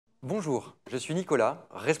Bonjour, je suis Nicolas,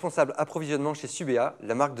 responsable approvisionnement chez Subea,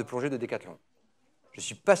 la marque de plongée de Decathlon. Je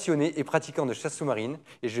suis passionné et pratiquant de chasse sous-marine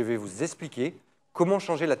et je vais vous expliquer comment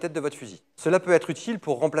changer la tête de votre fusil. Cela peut être utile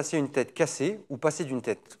pour remplacer une tête cassée ou passer d'une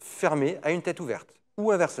tête fermée à une tête ouverte,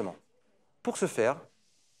 ou inversement. Pour ce faire,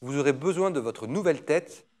 vous aurez besoin de votre nouvelle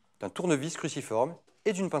tête, d'un tournevis cruciforme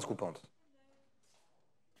et d'une pince coupante.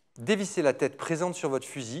 Dévissez la tête présente sur votre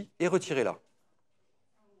fusil et retirez-la.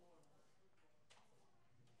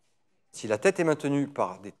 Si la tête est maintenue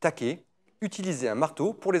par des taquets, utilisez un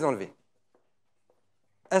marteau pour les enlever.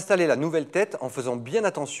 Installez la nouvelle tête en faisant bien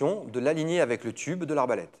attention de l'aligner avec le tube de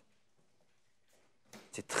l'arbalète.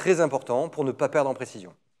 C'est très important pour ne pas perdre en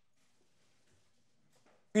précision.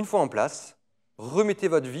 Une fois en place, remettez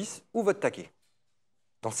votre vis ou votre taquet.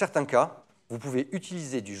 Dans certains cas, vous pouvez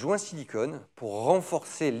utiliser du joint silicone pour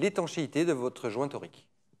renforcer l'étanchéité de votre joint torique.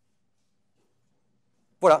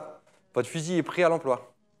 Voilà, votre fusil est prêt à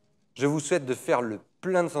l'emploi. Je vous souhaite de faire le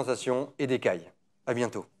plein de sensations et d'écailles. À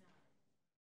bientôt.